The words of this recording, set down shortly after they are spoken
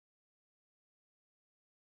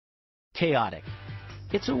chaotic.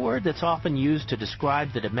 It's a word that's often used to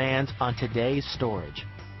describe the demands on today's storage.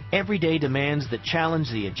 Everyday demands that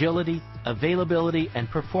challenge the agility, availability, and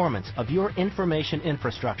performance of your information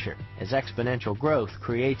infrastructure as exponential growth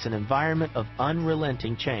creates an environment of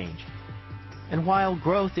unrelenting change. And while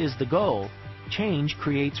growth is the goal, change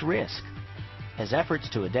creates risk. As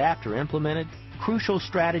efforts to adapt are implemented, crucial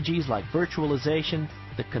strategies like virtualization,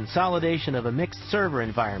 the consolidation of a mixed server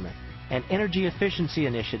environment, and energy efficiency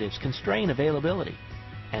initiatives constrain availability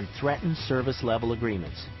and threaten service level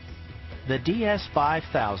agreements. The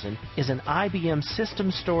DS5000 is an IBM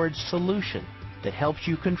system storage solution that helps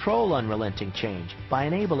you control unrelenting change by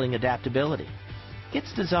enabling adaptability.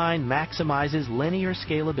 Its design maximizes linear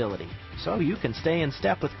scalability so you can stay in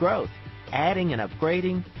step with growth, adding and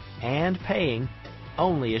upgrading and paying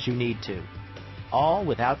only as you need to, all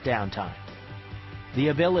without downtime. The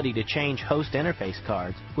ability to change host interface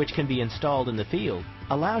cards, which can be installed in the field,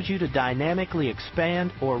 allows you to dynamically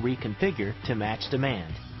expand or reconfigure to match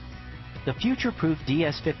demand. The future-proof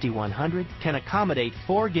DS5100 can accommodate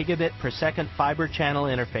 4 gigabit per second fiber channel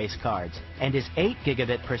interface cards and is 8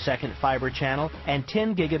 gigabit per second fiber channel and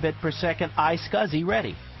 10 gigabit per second iSCSI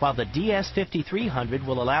ready, while the DS5300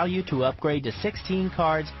 will allow you to upgrade to 16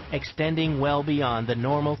 cards, extending well beyond the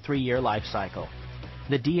normal 3-year life cycle.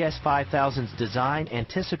 The DS5000's design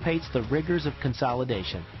anticipates the rigors of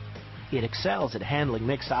consolidation. It excels at handling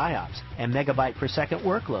mixed IOPS and megabyte per second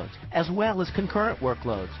workloads, as well as concurrent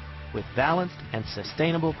workloads, with balanced and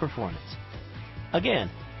sustainable performance. Again,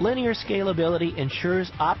 linear scalability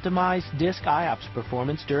ensures optimized disk IOPS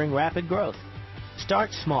performance during rapid growth.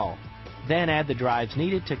 Start small, then add the drives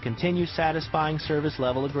needed to continue satisfying service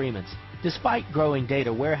level agreements, despite growing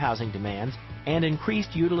data warehousing demands and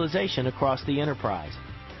increased utilization across the enterprise.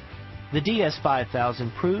 The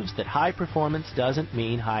DS5000 proves that high performance doesn't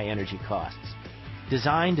mean high energy costs.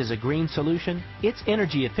 Designed as a green solution, its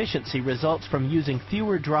energy efficiency results from using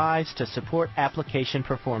fewer drives to support application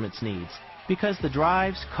performance needs. Because the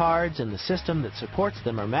drives, cards, and the system that supports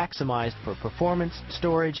them are maximized for performance,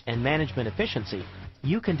 storage, and management efficiency,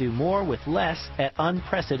 you can do more with less at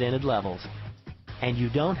unprecedented levels. And you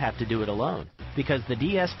don't have to do it alone, because the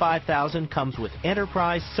DS5000 comes with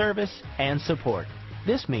enterprise service and support.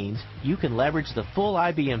 This means you can leverage the full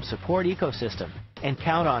IBM support ecosystem and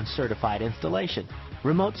count on certified installation,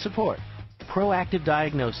 remote support, proactive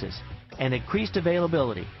diagnosis, and increased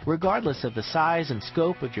availability, regardless of the size and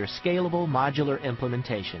scope of your scalable modular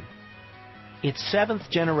implementation. It's 7th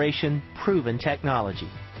generation proven technology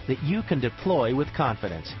that you can deploy with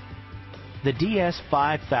confidence. The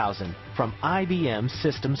DS5000 from IBM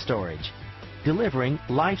System Storage, delivering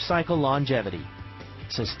lifecycle longevity,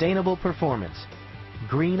 sustainable performance,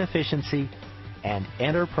 green efficiency, and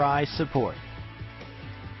enterprise support.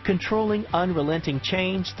 Controlling unrelenting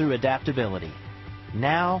change through adaptability,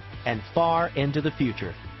 now and far into the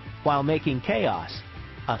future, while making chaos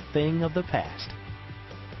a thing of the past.